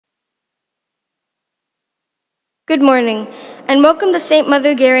Good morning, and welcome to St.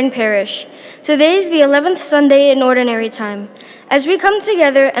 Mother Guerin Parish. Today is the 11th Sunday in Ordinary Time. As we come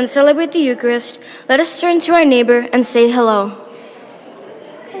together and celebrate the Eucharist, let us turn to our neighbor and say hello.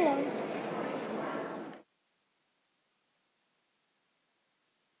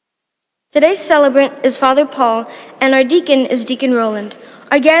 Today's celebrant is Father Paul, and our deacon is Deacon Roland.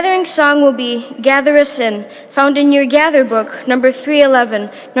 Our gathering song will be Gather Us In, found in your Gather book, number 311,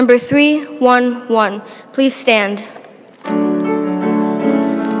 number 311. Please stand.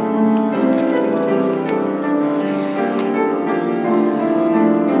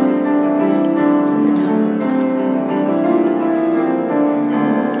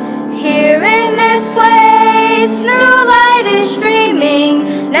 Here in this place, new light is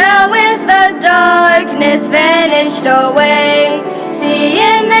streaming. Now is the darkness vanished away. See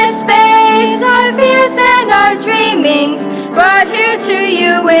in this space our fears and our dreamings, brought here to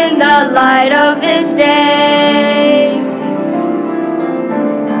you in the light of this day.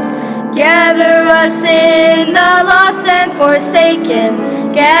 Gather us in, the lost and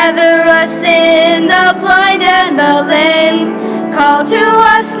forsaken. Gather us in, the blind and the lame. Call to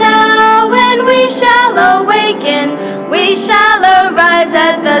us now and we shall awaken. We shall arise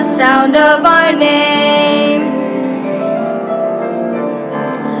at the sound of our name.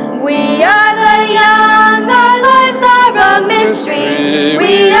 We are the young, our lives are a mystery.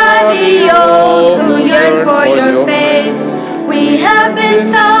 We are the old who yearn for your face. We have been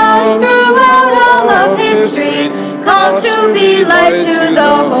sung throughout all of history, called to be light to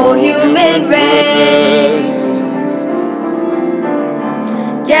the whole human race.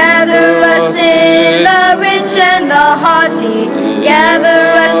 Gather us in, the rich and the haughty. Gather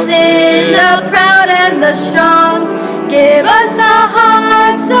us in, the proud and the strong. Give us a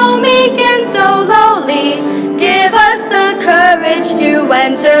heart so meek and so lowly. Give us the courage to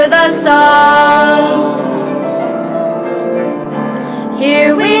enter the song.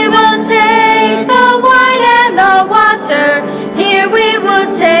 Here we will take the wine and the water. Here we will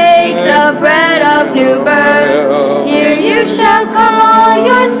take the bread of new birth. Here you shall call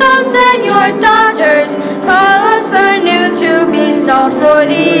your sons and your daughters. Call us anew to be salt for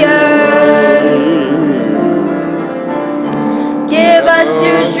the earth. Give us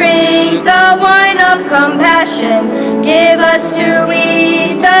to drink the wine of compassion. Give us to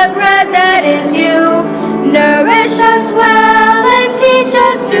eat the bread that is you. Nourish us well and teach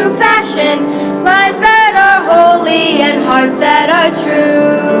us to fashion lives that are holy and hearts that are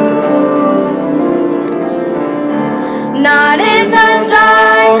true. Not in the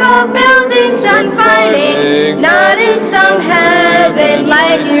dark of buildings confining, not in some heaven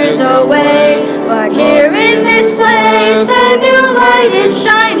light years away, but here in this place the new light is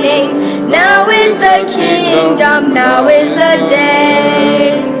shining. Now is the kingdom, now is the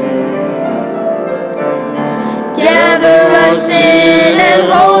day. Gather us in and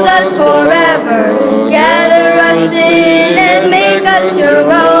hold us forever. Gather us in and make us your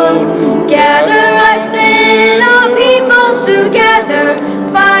own. Gather us in, all peoples together.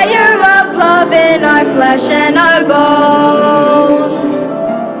 Fire of love in our flesh and our bone.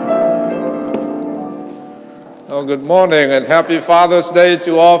 Oh, good morning and happy Father's Day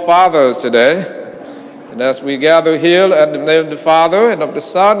to all fathers today. And as we gather here in the name of the Father, and of the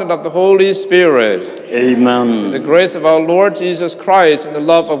Son, and of the Holy Spirit. Amen. The grace of our Lord Jesus Christ and the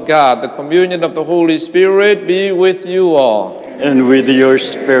love of God, the communion of the Holy Spirit be with you all. And with your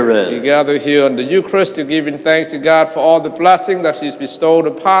spirit. We gather here on the Eucharist to give thanks to God for all the blessing that He's bestowed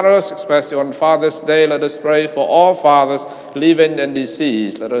upon us, especially on Father's Day. Let us pray for all fathers, living and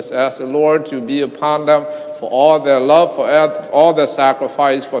deceased. Let us ask the Lord to be upon them for all their love, for all their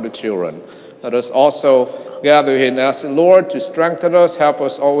sacrifice for the children. Let us also gather here and ask the Lord to strengthen us, help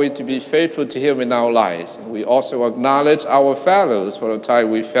us always to be faithful to Him in our lives. And we also acknowledge our failures for the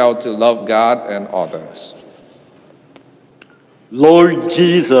time we failed to love God and others. Lord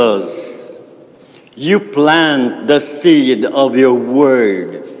Jesus, you plant the seed of your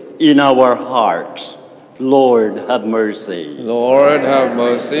word in our hearts. Lord, have mercy. Lord, have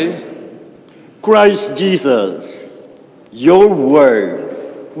mercy. Christ Jesus, your word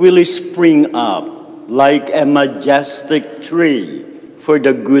will spring up like a majestic tree for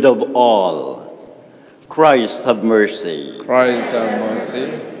the good of all. Christ, have mercy. Christ, have mercy.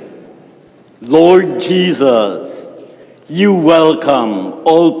 Lord Jesus, you welcome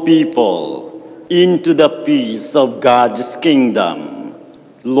all people into the peace of God's kingdom.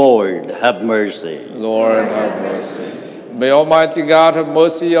 Lord, have mercy. Lord, have mercy. May Almighty God have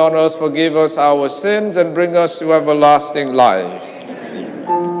mercy on us, forgive us our sins, and bring us to everlasting life.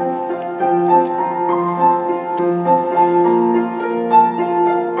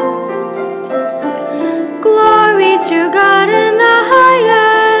 Glory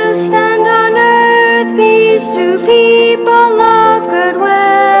to people of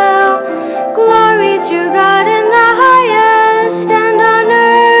goodwill. Glory to God in the highest, and on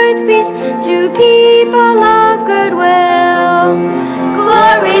earth peace to people of goodwill.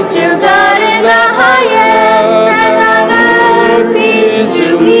 Glory to God in the highest, and on earth peace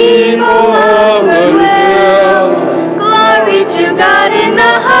to people of goodwill. Glory to God in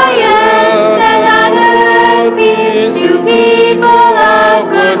the highest, and on earth peace to people of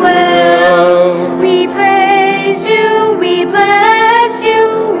goodwill. We praise you, we bless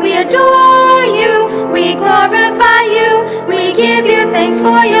you, we adore you, we glorify you, we give you thanks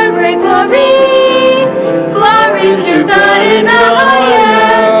for your great glory. Glory to God in the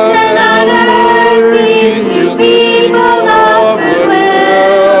highest, and on earth peace to people of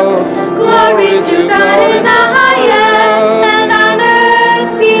goodwill. Glory to God in the highest, and on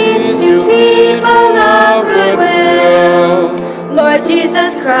earth peace to people of goodwill. Lord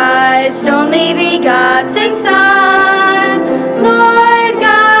Jesus Christ, only begotten Son, Lord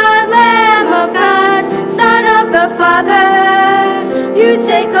God, Lamb of God, Son of the Father, you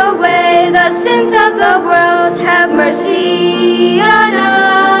take away the sins of the world, have mercy on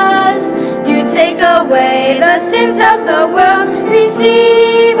us. You take away the sins of the world,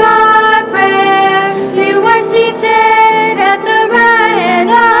 receive our prayer. You are seated at the right hand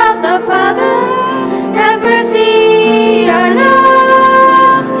of the Father, have mercy on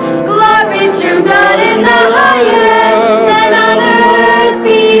us. Glory to God in the highest, and on earth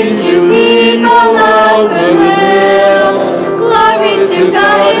peace to people of goodwill. Glory to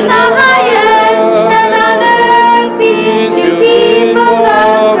God in the highest, and on earth peace to people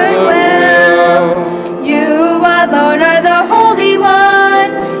of goodwill. You alone are the Holy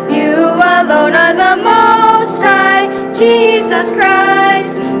One, you alone are the Most High, Jesus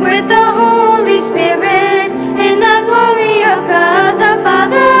Christ, with the Holy Spirit, in the glory of God the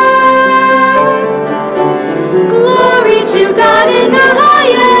Father. Glory to God in the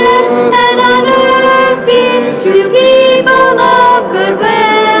highest, and on earth peace to people of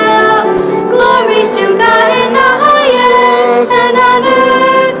goodwill. Glory to God in the highest, and on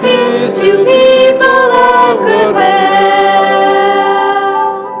earth peace to people of goodwill.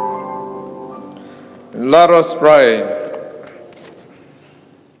 Let us pray.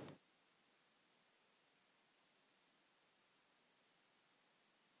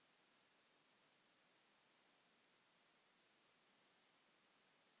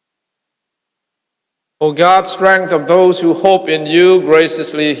 O God, strength of those who hope in you,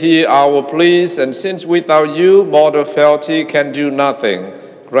 graciously hear our pleas, and since without you mortal frailty can do nothing,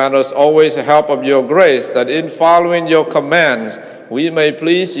 grant us always the help of your grace, that in following your commands we may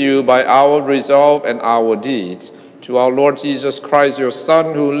please you by our resolve and our deeds. To our Lord Jesus Christ, your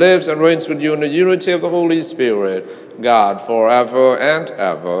Son, who lives and reigns with you in the unity of the Holy Spirit, God, forever and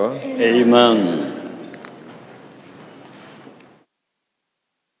ever. Amen.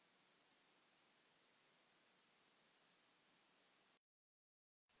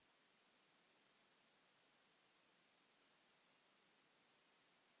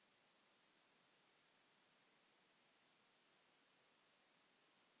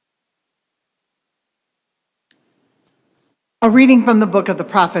 A reading from the book of the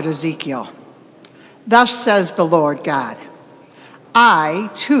prophet Ezekiel. Thus says the Lord God, I,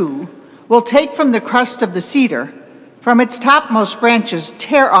 too, will take from the crust of the cedar, from its topmost branches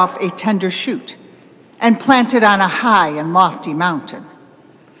tear off a tender shoot, and plant it on a high and lofty mountain.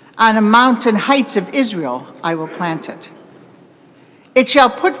 On the mountain heights of Israel I will plant it. It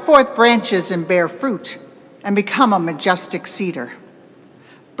shall put forth branches and bear fruit, and become a majestic cedar.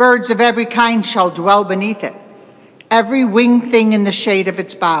 Birds of every kind shall dwell beneath it, every winged thing in the shade of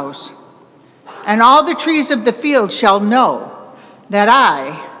its boughs. And all the trees of the field shall know that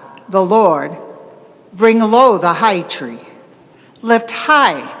I, the Lord, bring low the high tree, lift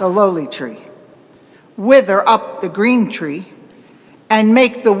high the lowly tree, wither up the green tree, and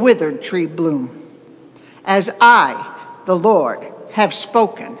make the withered tree bloom. As I, the Lord, have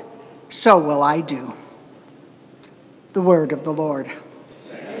spoken, so will I do. The word of the Lord.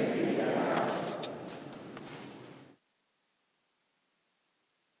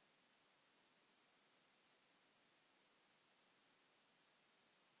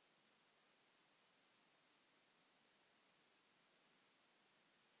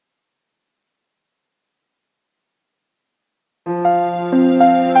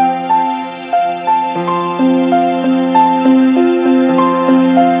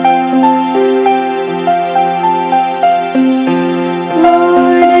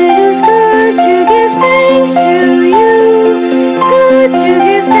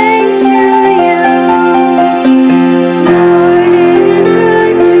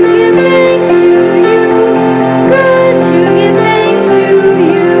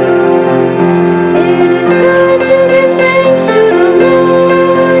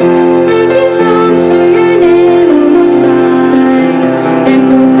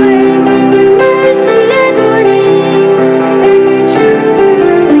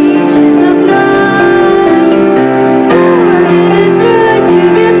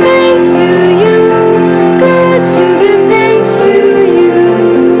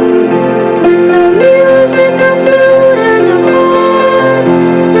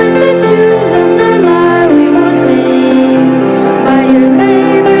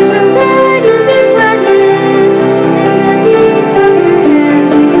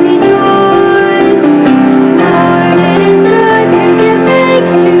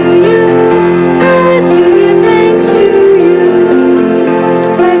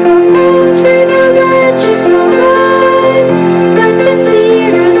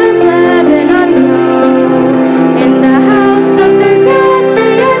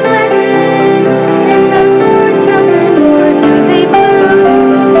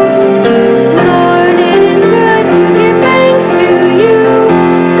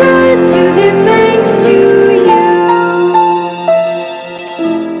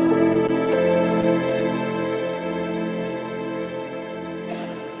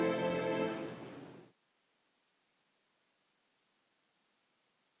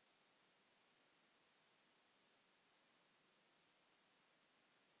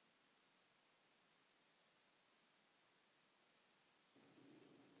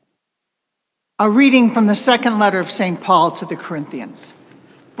 A reading from the second letter of St. Paul to the Corinthians.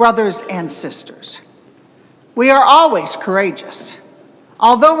 Brothers and sisters, we are always courageous,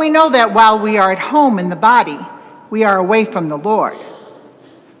 although we know that while we are at home in the body, we are away from the Lord.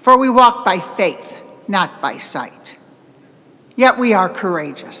 For we walk by faith, not by sight. Yet we are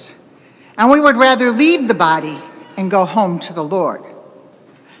courageous, and we would rather leave the body and go home to the Lord.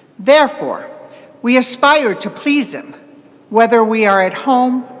 Therefore, we aspire to please him, whether we are at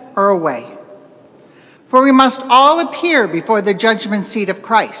home or away. For we must all appear before the judgment seat of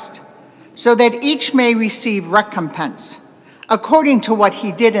Christ, so that each may receive recompense according to what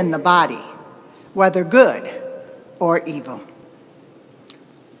he did in the body, whether good or evil.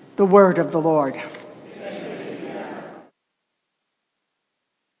 The word of the Lord.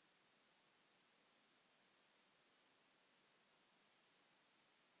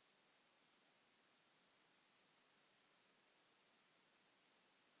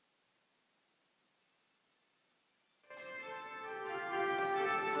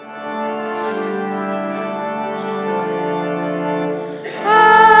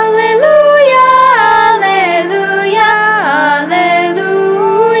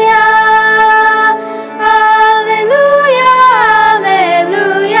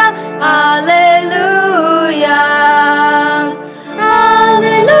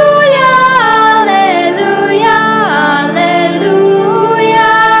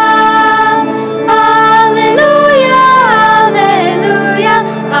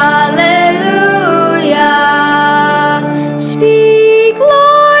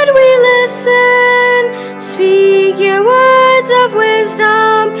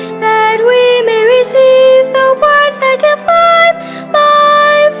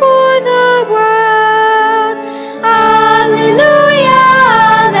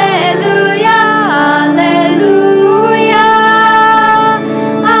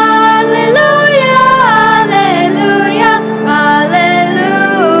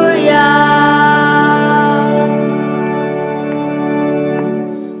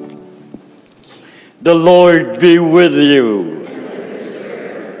 The Lord be with you.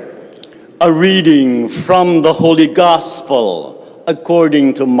 A reading from the Holy Gospel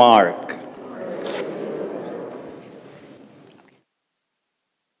according to Mark.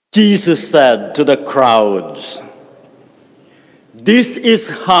 Jesus said to the crowds, "This is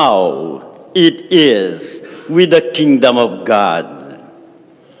how it is with the kingdom of God.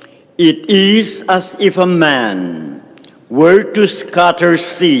 It is as if a man were to scatter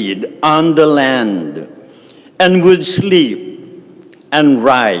seed on the land and would sleep and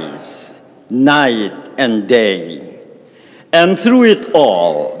rise night and day. And through it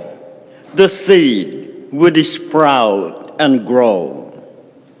all, the seed would sprout and grow.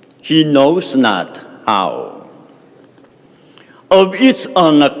 He knows not how. Of its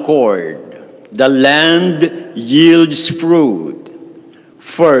own accord, the land yields fruit,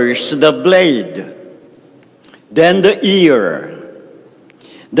 first the blade, then the ear,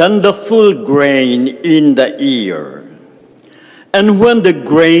 then the full grain in the ear. And when the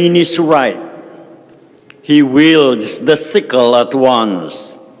grain is ripe, he wields the sickle at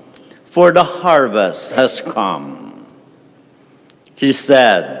once, for the harvest has come." He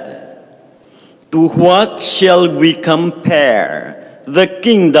said, "To what shall we compare the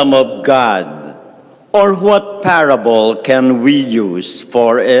kingdom of God, or what parable can we use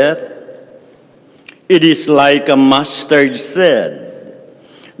for it? It is like a mustard seed,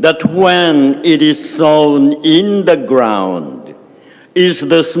 that when it is sown in the ground, is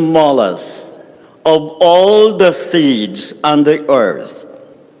the smallest of all the seeds on the earth.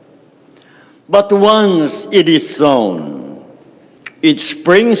 But once it is sown, it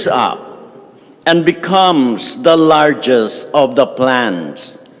springs up and becomes the largest of the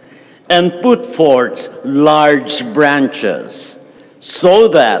plants, and put forth large branches, so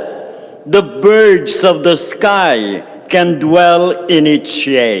that the birds of the sky can dwell in its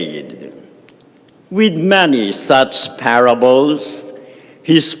shade." With many such parables,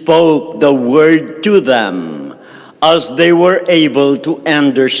 he spoke the word to them as they were able to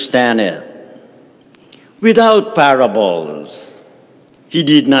understand it. Without parables, he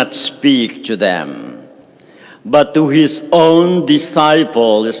did not speak to them, but to his own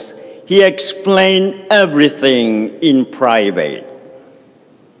disciples he explained everything in private.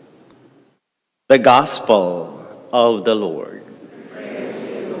 The Gospel of the Lord.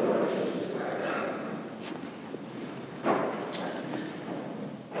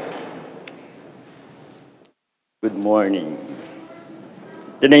 Good morning.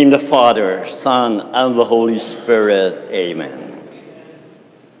 In the name of the Father, Son, and the Holy Spirit, amen.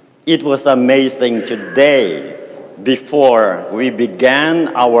 It was amazing today, before we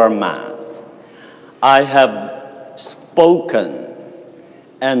began our Mass, I have spoken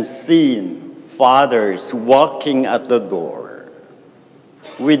and seen fathers walking at the door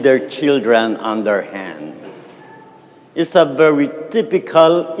with their children on their hands. It's a very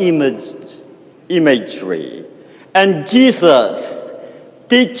typical imagery. And Jesus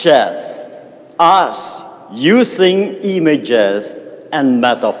teaches us using images and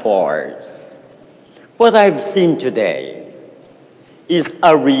metaphors. What I've seen today is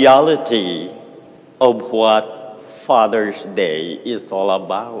a reality of what Father's Day is all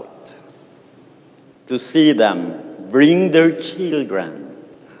about. To see them bring their children,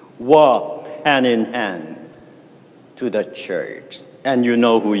 walk hand in hand to the church. And you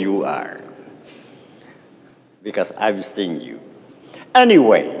know who you are, because I've seen you.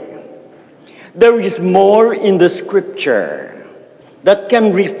 Anyway, there is more in the scripture that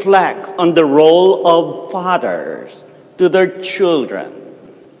can reflect on the role of fathers to their children.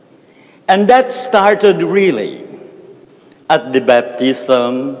 And that started really at the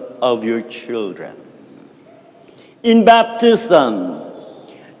baptism of your children. In baptism,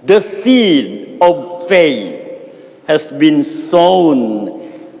 the seed of faith has been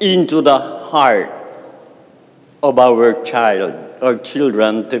sown into the heart of our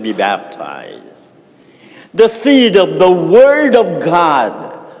children to be baptized. The seed of the Word of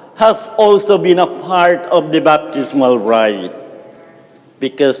God has also been a part of the baptismal rite,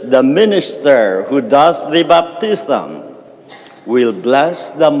 because the minister who does the baptism will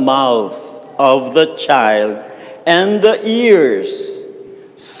bless the mouth of the child and the ears,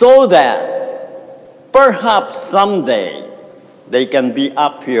 so that perhaps someday they can be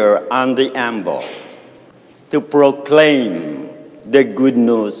up here on the ambo to proclaim the good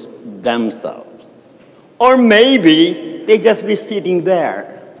news themselves. Or maybe they just be sitting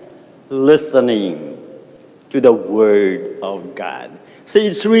there listening to the Word of God. See,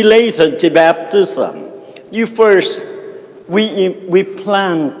 it's related to baptism. We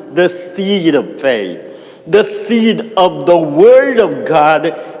plant the seed of faith, the seed of the Word of God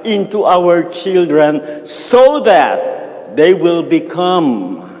into our children, so that they will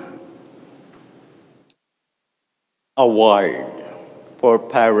become a word for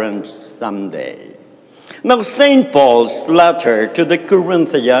parents someday. Now, St. Paul's letter to the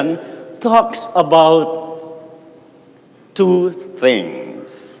Corinthians talks about two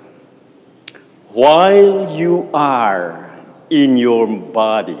things. While you are in your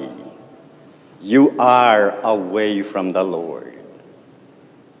body, you are away from the Lord.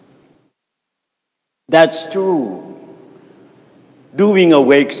 That's true. Doing a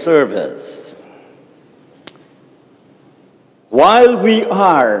wake service, while we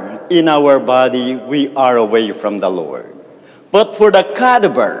are in our body, we are away from the Lord. But for the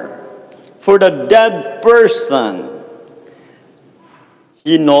cadaver, for the dead person,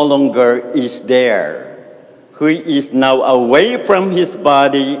 he no longer is there. He is now away from his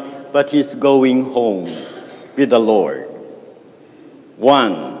body, but he's going home with the Lord.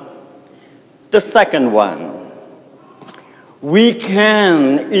 One. The second one, we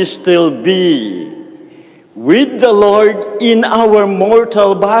can still be with the Lord in our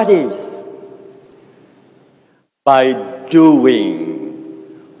mortal bodies by doing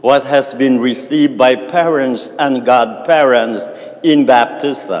what has been received by parents and godparents in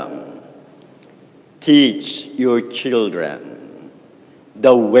baptism. Teach your children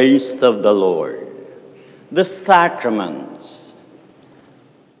the ways of the Lord, the sacraments,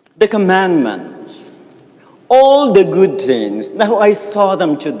 the commandments, all the good things. Now, I saw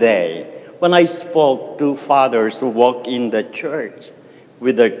them today when I spoke to fathers who walk in the church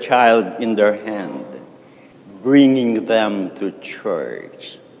with their child in their hand, bringing them to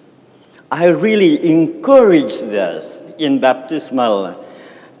church. I really encourage this in baptismal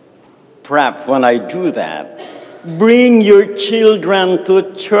prep when I do that. Bring your children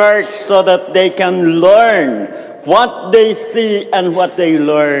to church so that they can learn what they see and what they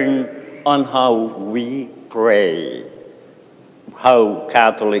learn on how we pray, how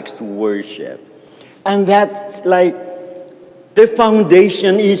Catholics worship. And that's like the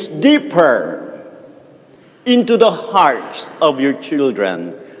foundation is deeper into the hearts of your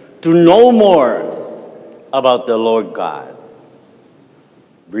children to know more about the Lord God.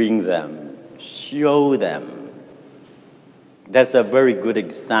 Bring them, show them. That's a very good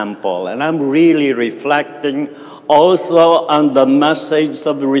example. And I'm really reflecting also on the message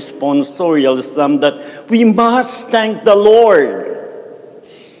of the responsorial psalm that we must thank the Lord.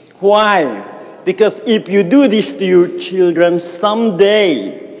 Why? Because if you do this to your children,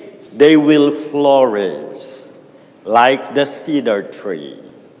 someday they will flourish like the cedar tree,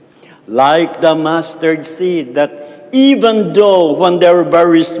 like the mustard seed that even though when they're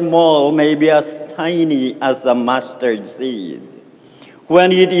very small, maybe as tiny as a mustard seed,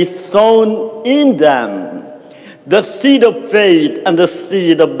 when it is sown in them, the seed of faith and the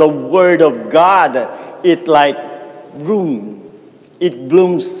seed of the Word of God, it like bloom. It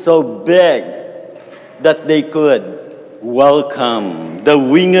blooms so big that they could welcome the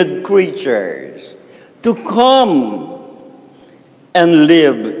winged creatures to come and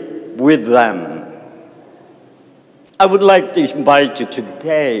live with them. I would like to invite you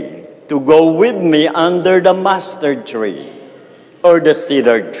today to go with me under the mustard tree or the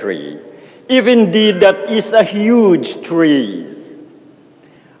cedar tree. If indeed that is a huge tree,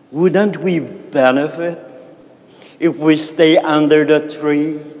 wouldn't we benefit if we stay under the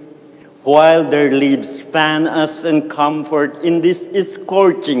tree while their leaves fan us in comfort in this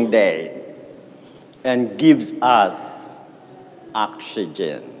scorching day and gives us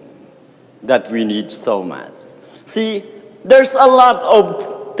oxygen that we need so much? See, there's a lot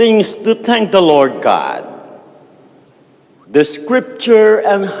of things to thank the Lord God. The scripture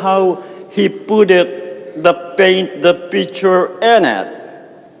and how He put it, the picture in it,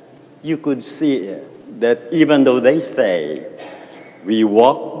 you could see it, that even though they say, we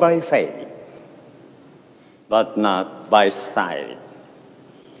walk by faith, but not by sight.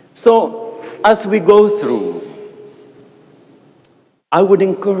 So, as we go through, I would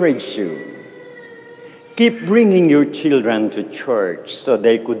encourage you, keep bringing your children to church so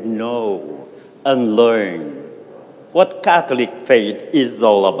they could know and learn what Catholic faith is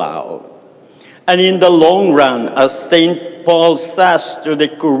all about. And in the long run, as St. Paul says to the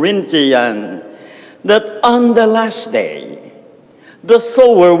Corinthians, that on the last day, the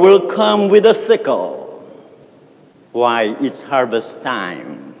sower will come with a sickle. Why? It's harvest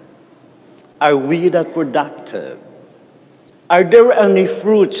time. Are we that productive? Are there any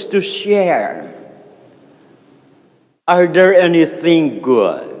fruits to share? Are there anything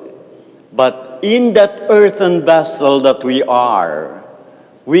good? But in that earthen vessel that we are,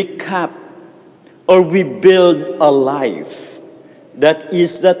 we kept or we build a life that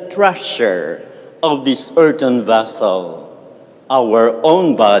is the treasure of this earthen vessel, our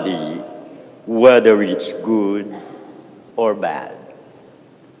own body, whether it's good or bad.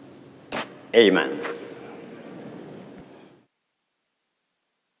 Amen.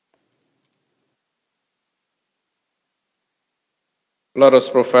 Let us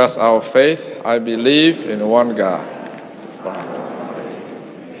profess our faith. I believe in one God, Father,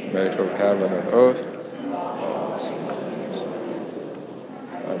 maker of heaven and earth.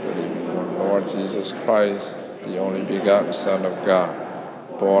 I believe in one Lord Jesus Christ, the only begotten Son of God,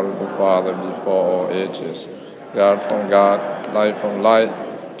 born of the Father before all ages, God from God, light from light,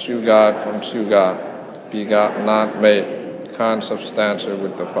 true God from true God, begotten, not made, consubstantial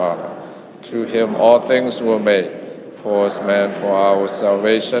with the Father. Through him all things were made. For us man, for our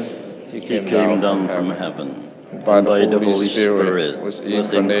salvation, he came down from heaven. And by the Holy Spirit was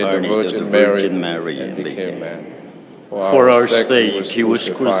incarnate the Virgin Mary and became man. For our sake he was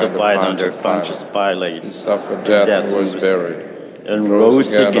crucified under Pontius Pilate. He suffered death and was buried, and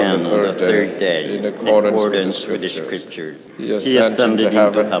rose again on the third day in accordance with the Scripture. He ascended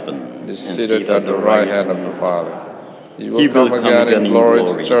into heaven and is seated at the right hand of the Father. He will come again in glory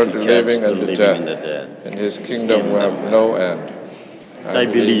to judge the living and the dead, and his kingdom will have no end. I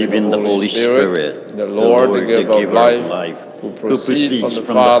believe in the Holy Spirit, the Lord, the giver of life, who proceeds from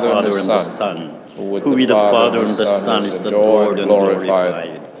the Father and the Son, who with the Father and the Son is adored and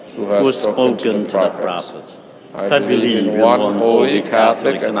glorified, who has spoken to the prophets. I believe in one holy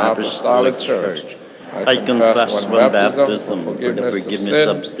Catholic and Apostolic Church. I confess one baptism for the forgiveness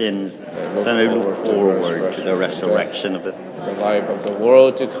of sins, and I look forward to the resurrection of the life of the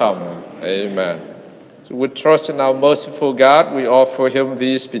world to come. Amen. So with trust in our merciful God, we offer him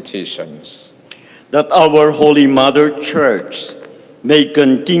these petitions. That our Holy Mother Church may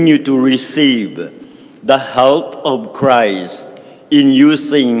continue to receive the help of Christ in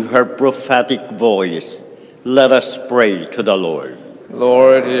using her prophetic voice. Let us pray to the Lord.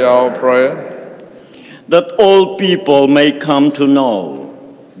 Lord, hear our prayer. That all people may come to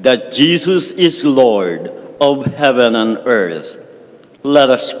know that Jesus is Lord of heaven and earth. Let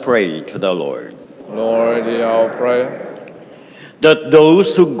us pray to the Lord. Lord, hear our prayer. That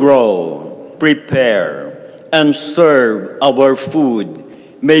those who grow, prepare, and serve our food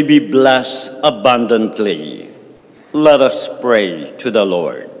may be blessed abundantly. Let us pray to the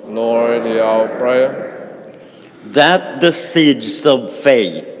Lord. Lord, hear our prayer. That the seeds of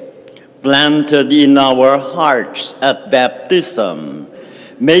faith planted in our hearts at baptism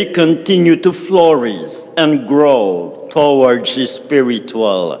may continue to flourish and grow towards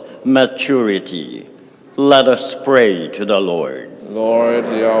spiritual maturity. Let us pray to the Lord. Lord,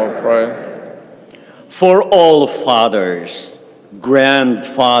 hear our prayer. For all fathers,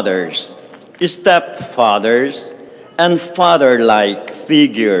 grandfathers, stepfathers, and father-like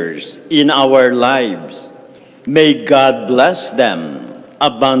figures in our lives, may God bless them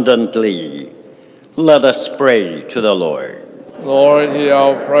abundantly. Let us pray to the Lord. Lord, hear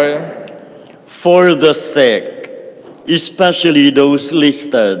our prayer. For the sick, especially those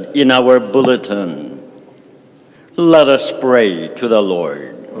listed in our bulletin, let us pray to the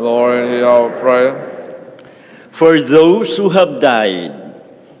Lord. Lord, hear our prayer. For those who have died,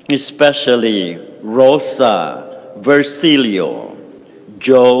 especially Rosa Versilio,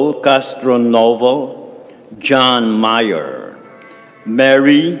 Joe Castronovo, John Meyer,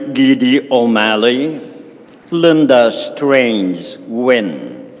 Mary Giddy O'Malley, Linda Strange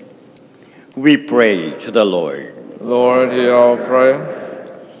Wynn, we pray to the Lord. Lord, hear our prayer.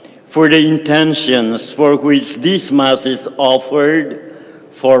 For the intentions for which this Mass is offered,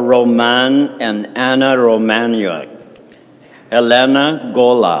 for Roman and Anna Romaniuk, Elena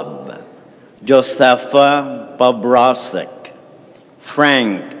Golab, Josefa Pabrasek,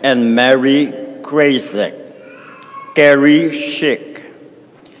 Frank and Mary Krasek, Carrie Schick,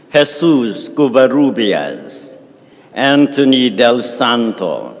 Jesus Cuvarrubias, Anthony Del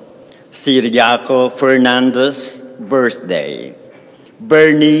Santo, Siriaco Fernandez birthday,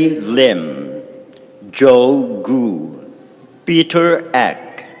 Bernie Lim, Joe Gu, Peter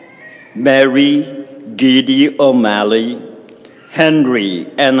Eck, Mary Giddy O'Malley, Henry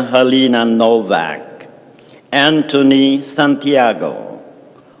and Helena Novak, Anthony Santiago,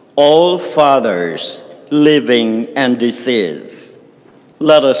 all fathers living and deceased.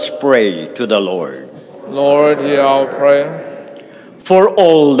 Let us pray to the Lord. Lord, hear our prayer. For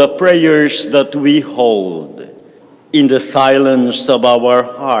all the prayers that we hold in the silence of our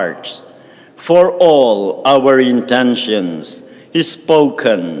hearts, for all our intentions,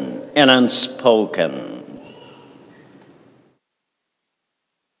 spoken and unspoken,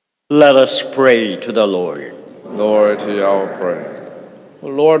 let us pray to the Lord. Lord, hear our prayer. O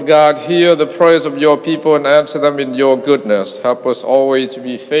Lord God, hear the prayers of your people and answer them in your goodness. Help us always to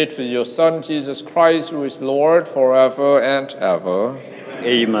be faithful to your Son, Jesus Christ, who is Lord forever and ever.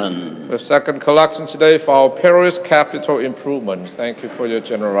 Amen. The second collection today for our parish capital improvement. Thank you for your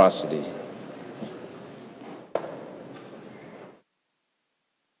generosity.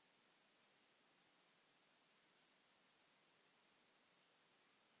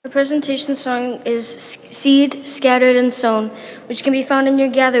 The presentation song is Seed Scattered and Sown, which can be found in your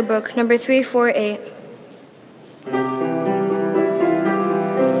gather book, number 348.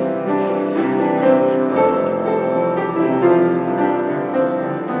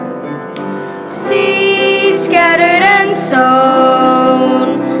 Seed scattered and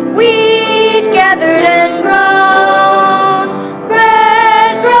sown, wheat gathered and grown,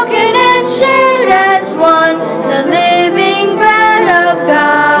 bread broken and shared as one, the living bread of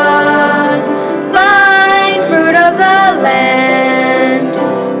God, vine fruit of the land,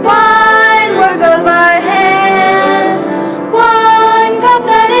 wine work of our hands, one cup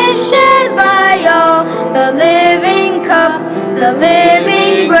that is shared by all, the living cup, the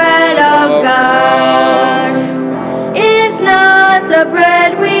living bread of God. Is not the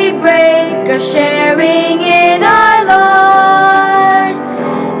bread we break a sharing in our Lord?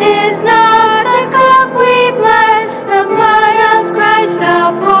 Is not the cup we bless the blood of Christ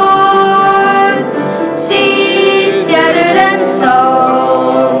outpoured? Seed scattered and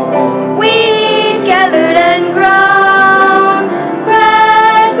sown, wheat gathered and grown,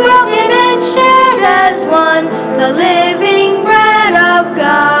 bread broken and shared as one, the living bread of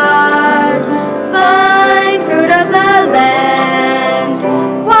God, vine fruit of the land,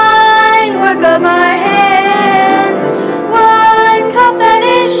 wine work of our hands, one cup that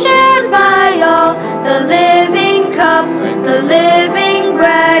is shared by all, the living cup, the living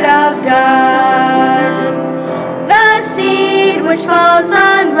bread of God. The seed which falls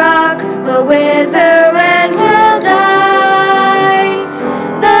on rock will wither and will die.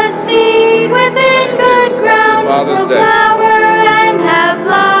 The seed within good ground will flower and have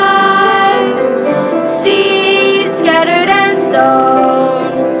life. Seed scattered and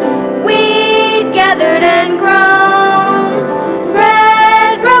sown, wheat gathered and grown,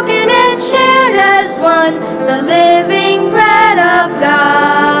 bread broken and shared as one, the living bread of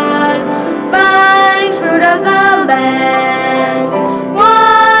God, vine fruit of the land,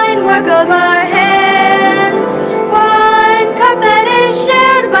 wine work of our hands, one cup that is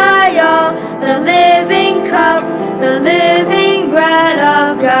shared by all, the living cup, the living bread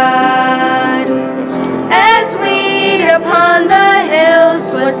of God. As wheat upon the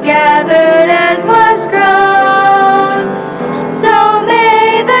hills was gathered and was grown,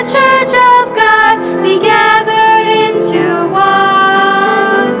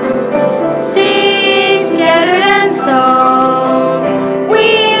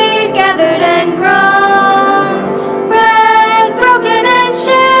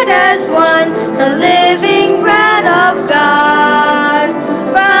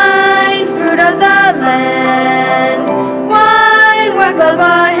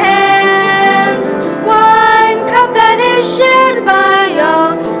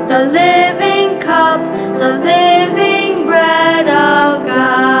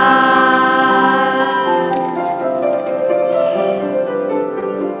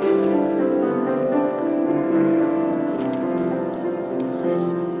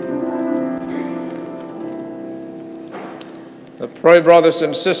 Pray, brothers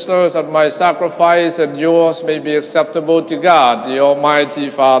and sisters, that my sacrifice and yours may be acceptable to God, the Almighty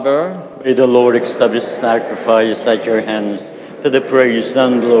Father. May the Lord accept this sacrifice at your hands to the praise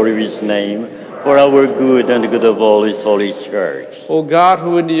and glory of his name, for our good and the good of all his holy church. O God,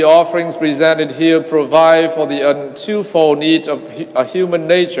 who in the offerings presented here provide for the twofold needs of a human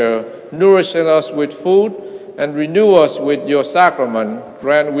nature, nourishing us with food and renew us with your sacrament,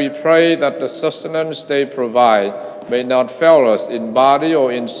 grant, we pray, that the sustenance they provide may not fail us in body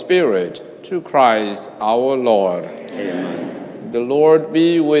or in spirit, through Christ our Lord. Amen. The Lord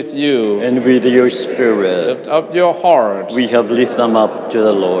be with you. And with your spirit. Lift up your hearts. We have lifted them up to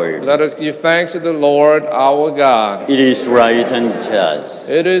the Lord. Let us give thanks to the Lord our God. It is right and just.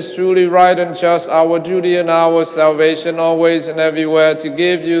 It is truly right and just, our duty and our salvation, always and everywhere, to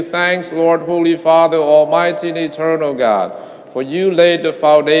give you thanks, Lord, Holy Father, Almighty and eternal God. For you laid the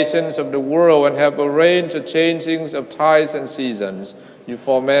foundations of the world and have arranged the changings of times and seasons. You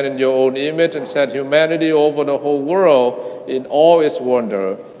formed man in your own image and set humanity over the whole world in all its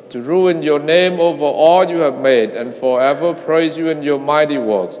wonder, to ruin your name over all you have made, and forever praise you in your mighty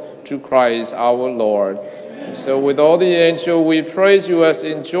works, through Christ our Lord. And so with all the angels we praise you, as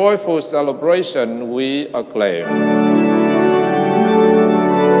in joyful celebration we acclaim.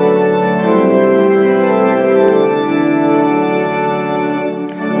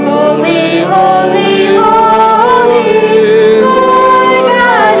 Holy, holy, holy, Lord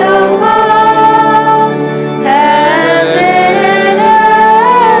God of hosts, heaven and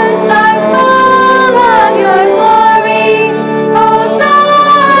earth are full of your glory.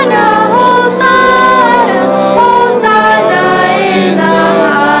 Hosanna, Hosanna, Hosanna in the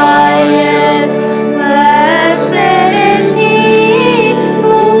highest. Blessed is he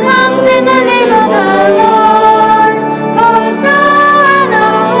who comes in the name of the Lord. Hosanna,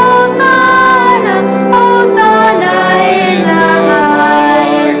 Hosanna, Hosanna in the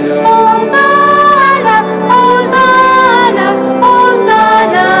highest. Hosanna, Hosanna,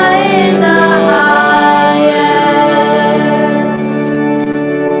 Hosanna in the highest.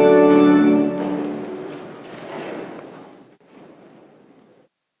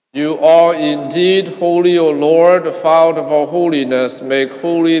 You are indeed holy, O Lord, the fount of our holiness. Make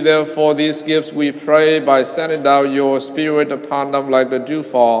holy, therefore, these gifts, we pray, by sending down your Spirit upon them like the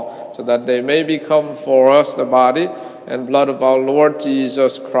dewfall, so that they may become for us the body and blood of our Lord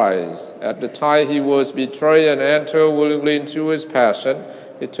Jesus Christ. At the time he was betrayed and entered willingly into his passion,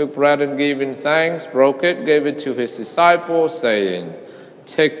 he took bread and giving thanks, broke it, gave it to his disciples, saying,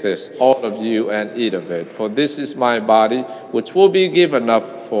 "Take this, all of you, and eat of it, for this is my body, which will be given up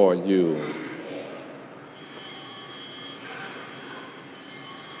for you."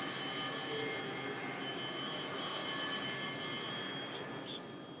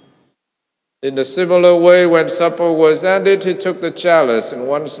 In a similar way, when supper was ended, he took the chalice, and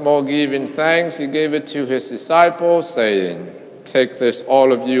once more giving thanks, he gave it to his disciples, saying, "Take this,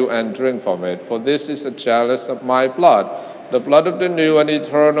 all of you, and drink from it, for this is the chalice of my blood, the blood of the new and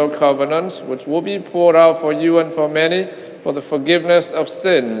eternal covenant, which will be poured out for you and for many for the forgiveness of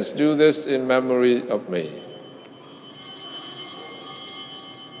sins. Do this in memory of me."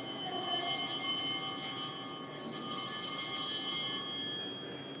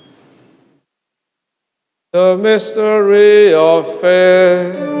 The mystery of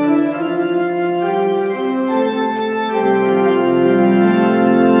faith.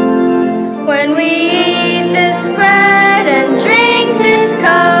 When we eat this bread and drink this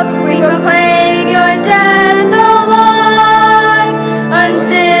cup, we proclaim your death, O Lord,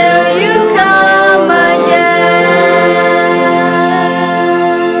 until you come again.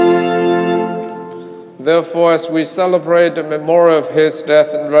 Therefore, as we celebrate the memorial of his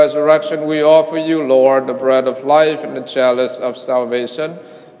death and resurrection, we offer you, Lord, the bread of life and the chalice of salvation,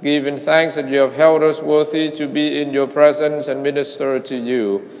 giving thanks that you have held us worthy to be in your presence and minister to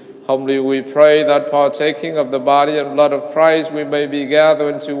you. Humbly we pray that, partaking of the body and blood of Christ, we may be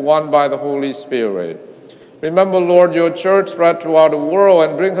gathered into one by the Holy Spirit. Remember, Lord, your church spread throughout the world,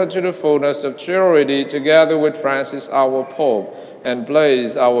 and bring her to the fullness of charity, together with Francis our Pope, and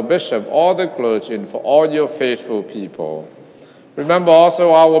Blaise our Bishop, all the clergy, and for all your faithful people. Remember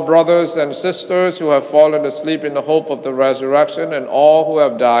also our brothers and sisters who have fallen asleep in the hope of the resurrection, and all who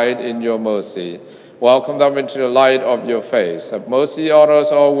have died in your mercy. Welcome them into the light of your face. Have mercy on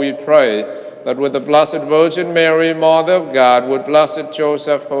us all, we pray, that with the Blessed Virgin Mary, Mother of God, with Blessed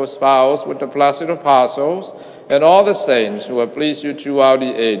Joseph, her spouse, with the blessed apostles, and all the saints who have pleased you throughout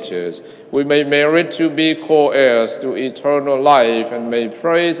the ages, we may merit to be co-heirs to eternal life, and may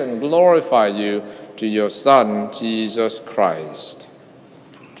praise and glorify you to your Son, Jesus Christ.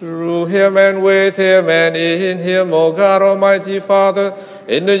 Through him and with him and in him, O God, Almighty Father,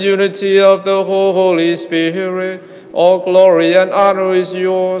 in the unity of the Holy Spirit, all glory and honor is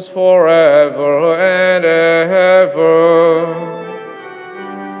yours forever and ever.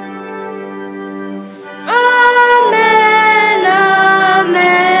 Amen,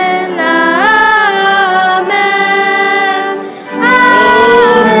 amen, amen. Amen,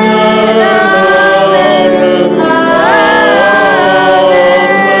 amen, amen.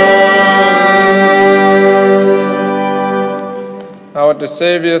 Now at the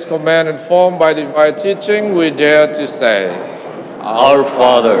Savior's command, informed by divine teaching, we dare to say, Our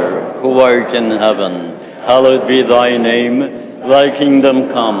Father, who art in heaven, hallowed be thy name. Thy kingdom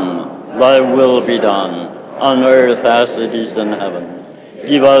come, thy will be done, on earth as it is in heaven.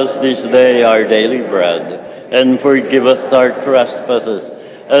 Give us this day our daily bread, and forgive us our trespasses,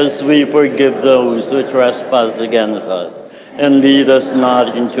 as we forgive those who trespass against us. And lead us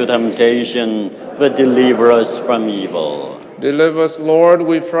not into temptation, but deliver us from evil. Deliver us, Lord,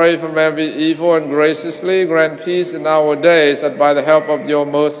 we pray, from every evil, and graciously grant peace in our days, that by the help of your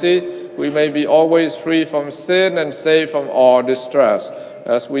mercy we may be always free from sin and safe from all distress,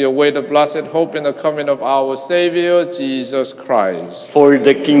 as we await the blessed hope in the coming of our Savior, Jesus Christ. For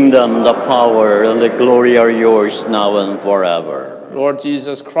the kingdom, the power, and the glory are yours now and forever. Lord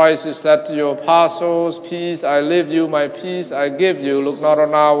Jesus Christ, who said to your apostles, "Peace I leave you, my peace I give you," look not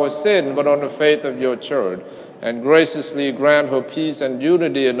on our sin, but on the faith of your church, and graciously grant her peace and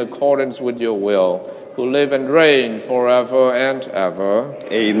unity in accordance with your will, who live and reign forever and ever.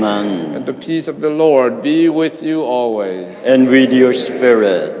 Amen. And the peace of the Lord be with you always. And with your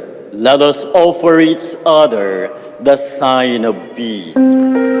spirit, let us offer each other the sign of peace.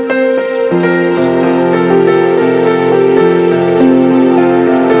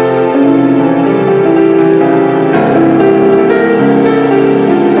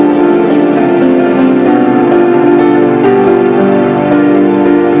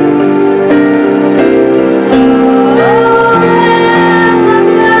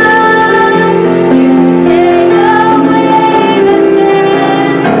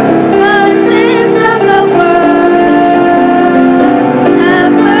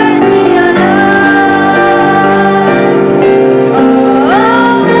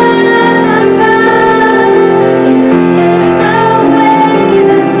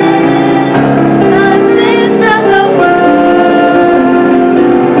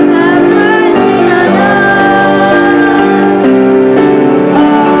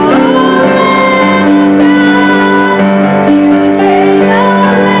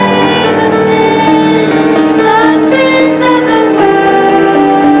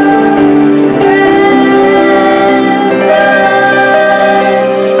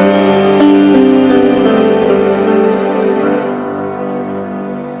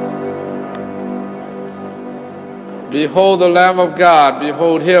 Behold the Lamb of God,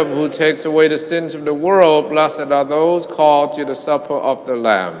 behold him who takes away the sins of the world. Blessed are those called to the supper of the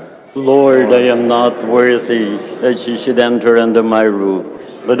Lamb. Lord, I am not worthy that you should enter under my roof,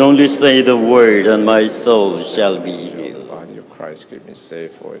 but only say the word, and my soul shall be healed. The body of Christ, keep me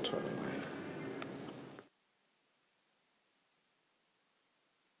safe for eternal life.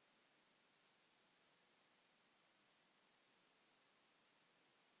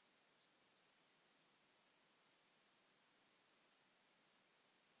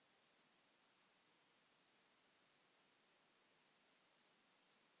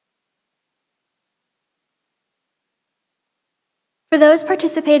 For those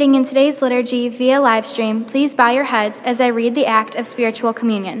participating in today's liturgy via live stream, please bow your heads as I read the act of spiritual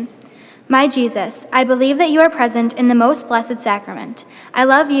communion. My Jesus, I believe that you are present in the most blessed sacrament. I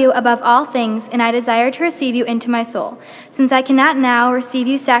love you above all things, and I desire to receive you into my soul. Since I cannot now receive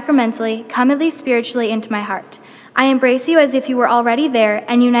you sacramentally, come at least spiritually into my heart. I embrace you as if you were already there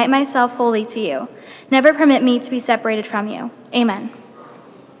and unite myself wholly to you. Never permit me to be separated from you. Amen.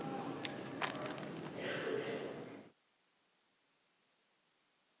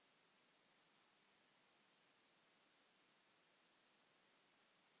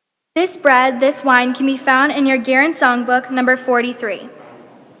 This bread, this wine can be found in your Guerin Songbook, number 43.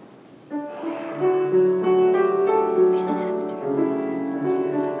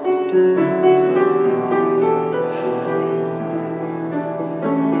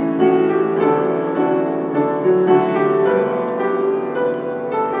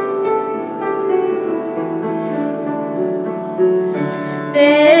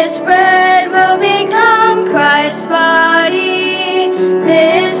 This bread will become Christ's body.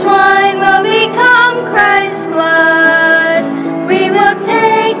 This wine will become Christ's blood. We will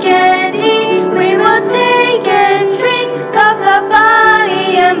take and eat, we will take and drink of the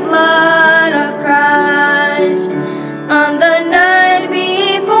body and blood of Christ. On the night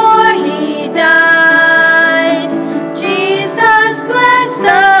before he died, Jesus blessed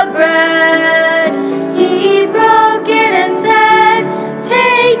the bread. He broke it and said,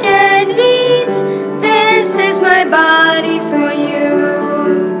 "Take and eat. This is my body for you."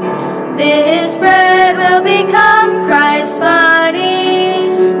 This bread will become Christ's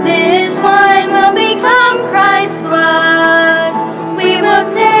body. This wine will become Christ's blood. We will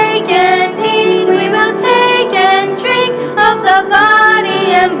take and eat. We will take and drink of the body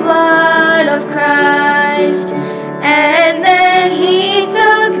and blood of Christ. And then he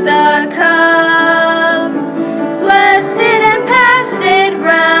took the cup, blessed it and passed it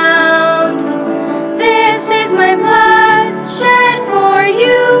round. "This is my blood shed for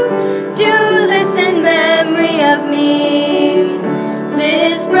you. Do this in memory of me."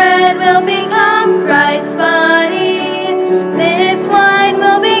 This bread will become Christ's body. This wine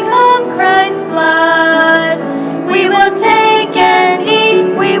will become Christ's blood. We will take and eat.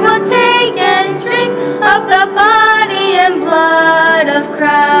 We will take and drink of the body and blood of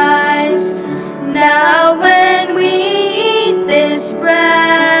Christ. Now when we eat this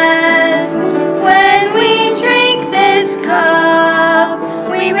bread, when we drink this cup,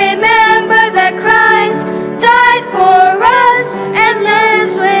 we remember that Christ died for us and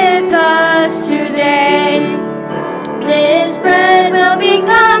lives with us today. This bread will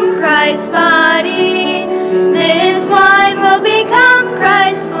become Christ's body. This wine will become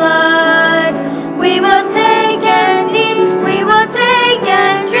Christ's blood. We will take and eat. We will take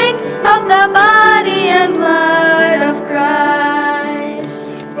and drink of the body and blood of Christ.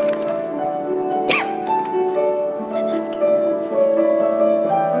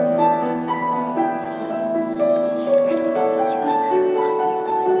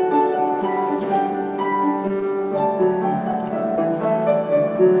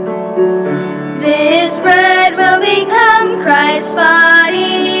 This bread will become Christ's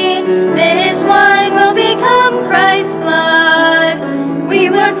body. This wine will become Christ's blood. We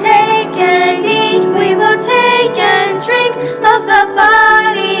will take and eat. We will take and drink of the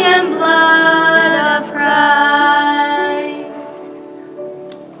body and blood of Christ.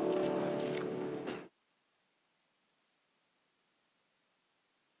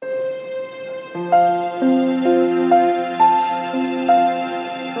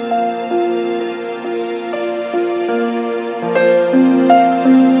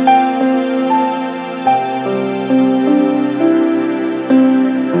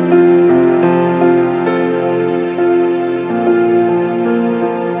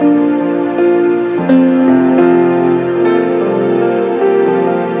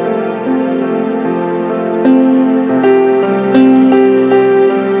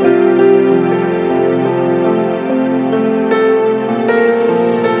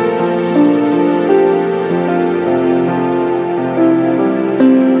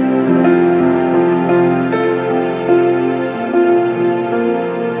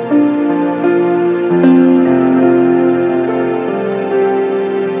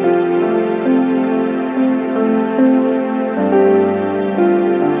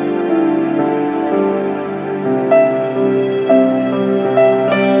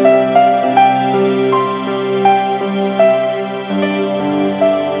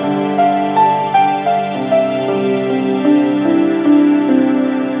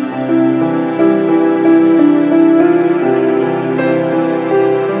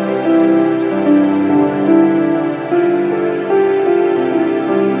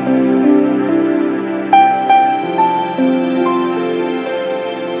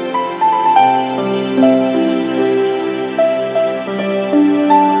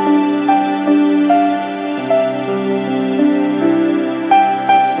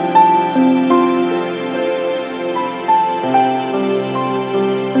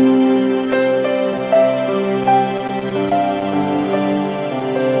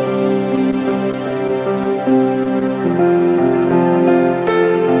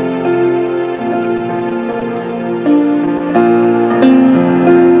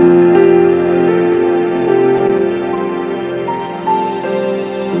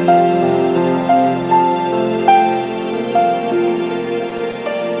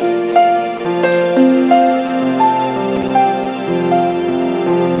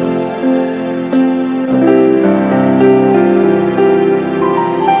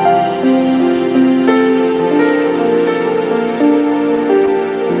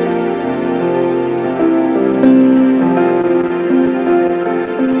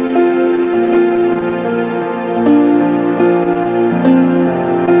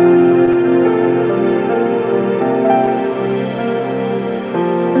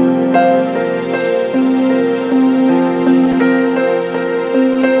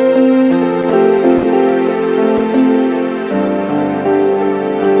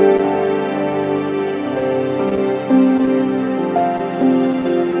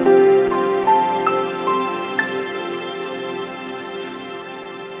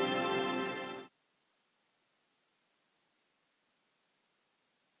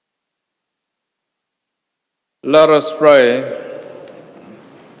 Let us pray.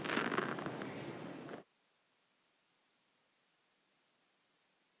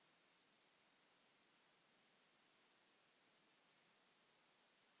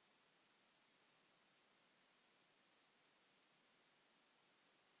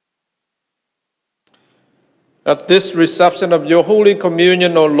 At this reception of your Holy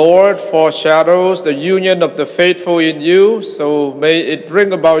Communion, O Lord, foreshadows the union of the faithful in you, so may it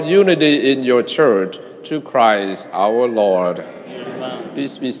bring about unity in your church, through Christ our Lord. Amen.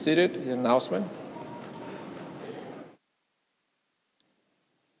 Please be seated. The announcement.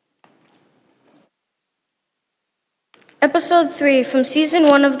 Episode 3 from Season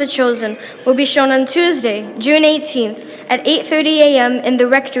 1 of The Chosen will be shown on Tuesday, June 18th at 8:30 a.m. in the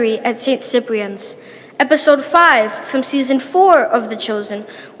Rectory at St. Cyprian's. Episode 5 from Season 4 of The Chosen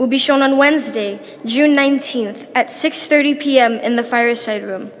will be shown on Wednesday, June 19th at 6:30 p.m. in the Fireside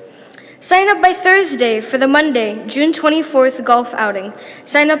Room. Sign up by Thursday for the Monday, June 24th golf outing.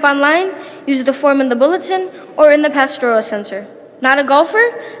 Sign up online, use the form in the bulletin or in the Pastoral Center. Not a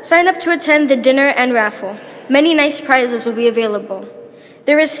golfer? Sign up to attend the dinner and raffle. Many nice prizes will be available.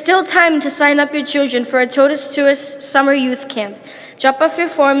 There is still time to sign up your children for a Totus Tuus Summer Youth Camp. Drop off your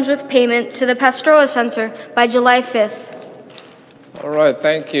forms with payment to the Pastoral Center by July 5th. All right,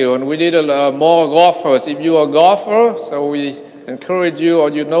 thank you. And we need more golfers. If you are a golfer, so we encourage you, or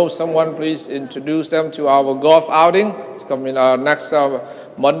you know someone, please introduce them to our golf outing. It's coming next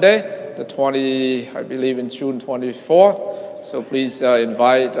Monday, the 20, I believe in June 24th. So please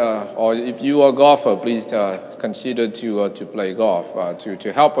invite, or if you are a golfer, please consider to play golf,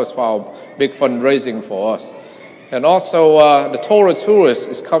 to help us for our big fundraising for us. And also, the Torah Tourist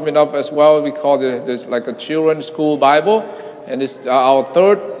is coming up as well. We call this like a children's school Bible, and it's our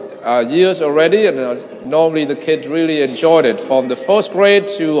third years already, and normally the kids really enjoyed it from the first grade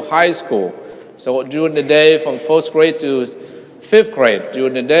to high school. So during the day, from first grade to fifth grade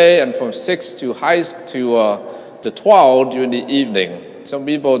during the day, and from 6th to the 12th during the evening. Some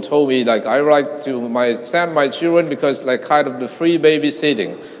people told me, like, I like to send my children because like kind of the free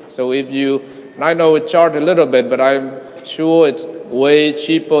babysitting. So if you, and I know it charged a little bit, but I'm sure it's way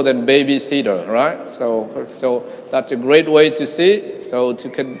cheaper than babysitter, right? So that's a great way to see. So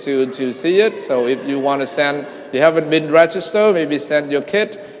to see it. So if you want to send, you haven't been registered, maybe send your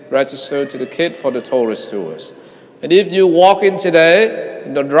kid, register to the kid for the tourist tours. And if you walk in today,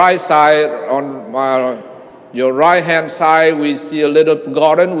 in the right side on your right-hand side, we see a little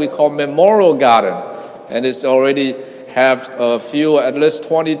garden we call Memorial Garden. And it's already have a few, at least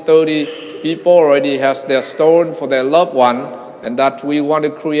 20, 30 people already has their stone for their loved one. And that we want to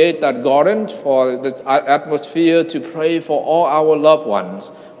create that garden for the atmosphere to pray for all our loved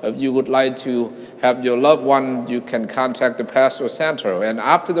ones. If you would like to have your loved one, you can contact the Pastoral Center. And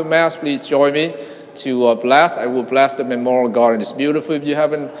after the Mass, please join me to bless. I will bless the Memorial Garden. It's beautiful. If you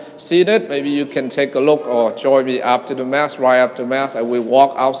haven't seen it, maybe you can take a look or join me after the Mass. Right after Mass, I will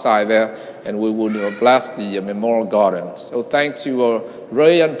walk outside there and we will bless the Memorial Garden. So thanks to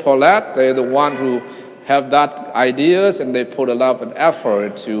Ray and Paulette. They're the one who have that ideas, and they put a lot of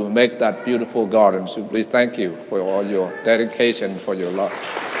effort to make that beautiful garden. So please thank you for all your dedication, for your love,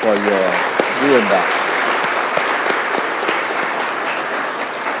 for your doing that.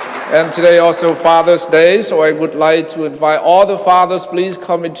 And today also Father's Day, so I would like to invite all the fathers, please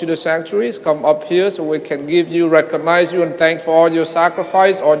come into the sanctuaries, come up here so we can give you, recognize you, and thank for all your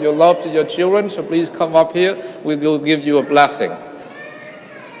sacrifice, all your love to your children. So please come up here, we will give you a blessing.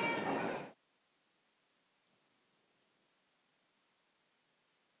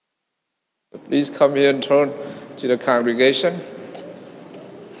 So please come here and turn to the congregation.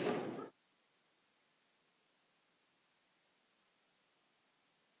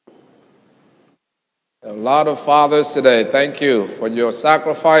 A lot of fathers today, thank you for your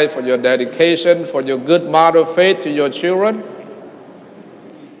sacrifice, for your dedication, for your good model faith to your children.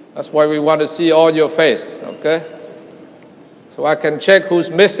 That's why we want to see all your face, okay? So I can check who's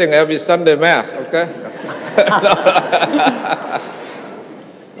missing every Sunday Mass, okay?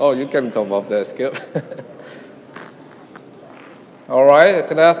 Oh, you can come up there, Skip. All right, I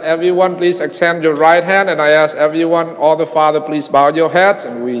can ask everyone, please extend your right hand, and I ask everyone, all the fathers, please bow your heads,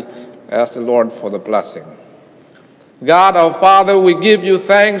 and we ask the Lord for the blessing. God, our Father, we give you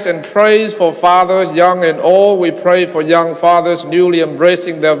thanks and praise for fathers, young and old. We pray for young fathers newly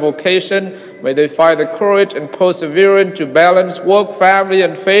embracing their vocation. May they find the courage and perseverance to balance work, family,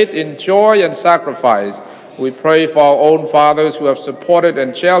 and faith in joy and sacrifice. We pray for our own fathers who have supported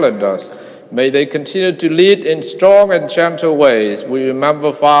and challenged us. May they continue to lead in strong and gentle ways. We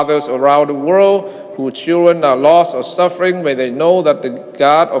remember fathers around the world whose children are lost or suffering. May they know that the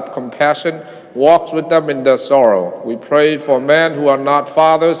God of compassion walks with them in their sorrow. We pray for men who are not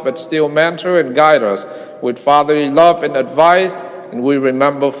fathers, but still mentor and guide us with fatherly love and advice. And we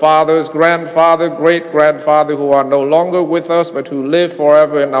remember fathers, grandfather, great-grandfather who are no longer with us, but who live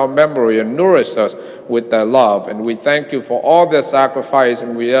forever in our memory and nourish us with their love. And we thank you for all their sacrifice,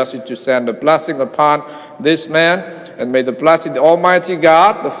 and we ask you to send a blessing upon this man. And may the blessing of the Almighty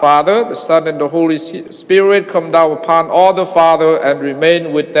God, the Father, the Son, and the Holy Spirit come down upon all the Father and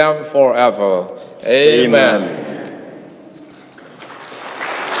remain with them forever. Amen. Amen.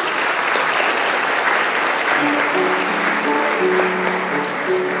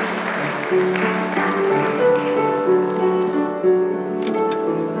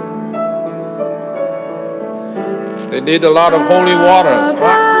 They need a lot of holy waters,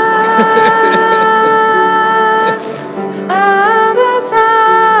 right? Abba,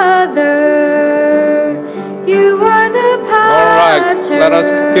 Father, you are the potter. All right, let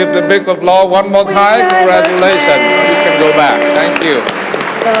us give the book of law one more time. Congratulations. You can go back. Thank you.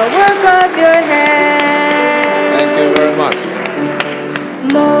 The work of your hands. Thank you very much.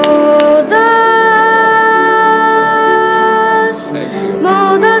 Mold us. Thank you.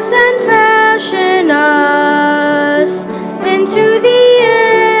 Mold us and fashion us into the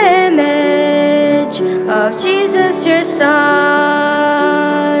image of Jesus your Son,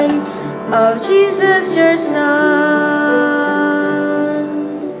 of Jesus your Son.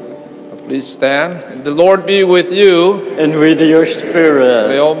 Please stand. And the Lord be with you. And with your spirit.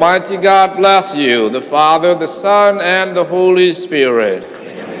 The Almighty God bless you, the Father, the Son, and the Holy Spirit.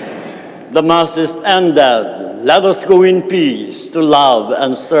 The Mass is ended. Let us go in peace to love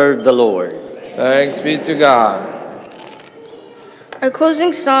and serve the Lord. Thanks be to God. Our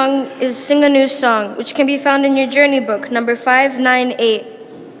closing song is Sing a New Song, which can be found in your journey book, number 598.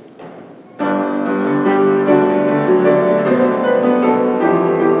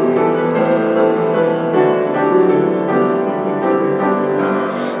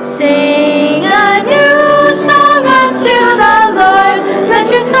 Sing a new song unto the Lord. Let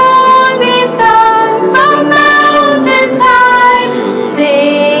your song be sung from mountains high.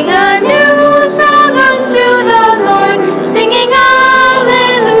 Sing a new song unto the Lord, singing hallelujah.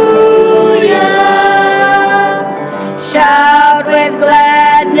 Shout with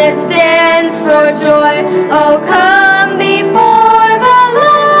gladness, dance for joy. Oh, come before the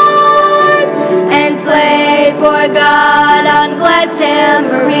Lord and play for God on glad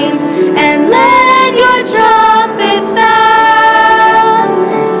tambourines, and let your trumpets sound.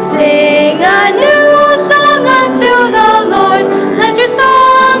 Sing a new song unto the Lord. Let your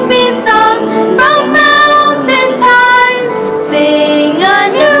song be sung from mountains high. Sing a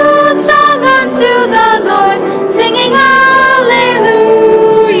new song unto the Lord, singing hallelujah.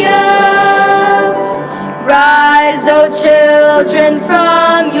 Rise, O children,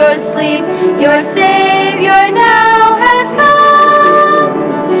 from your sleep. Your Savior now has come.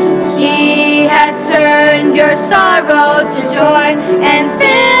 He has turned your sorrow to joy and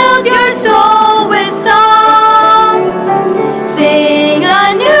filled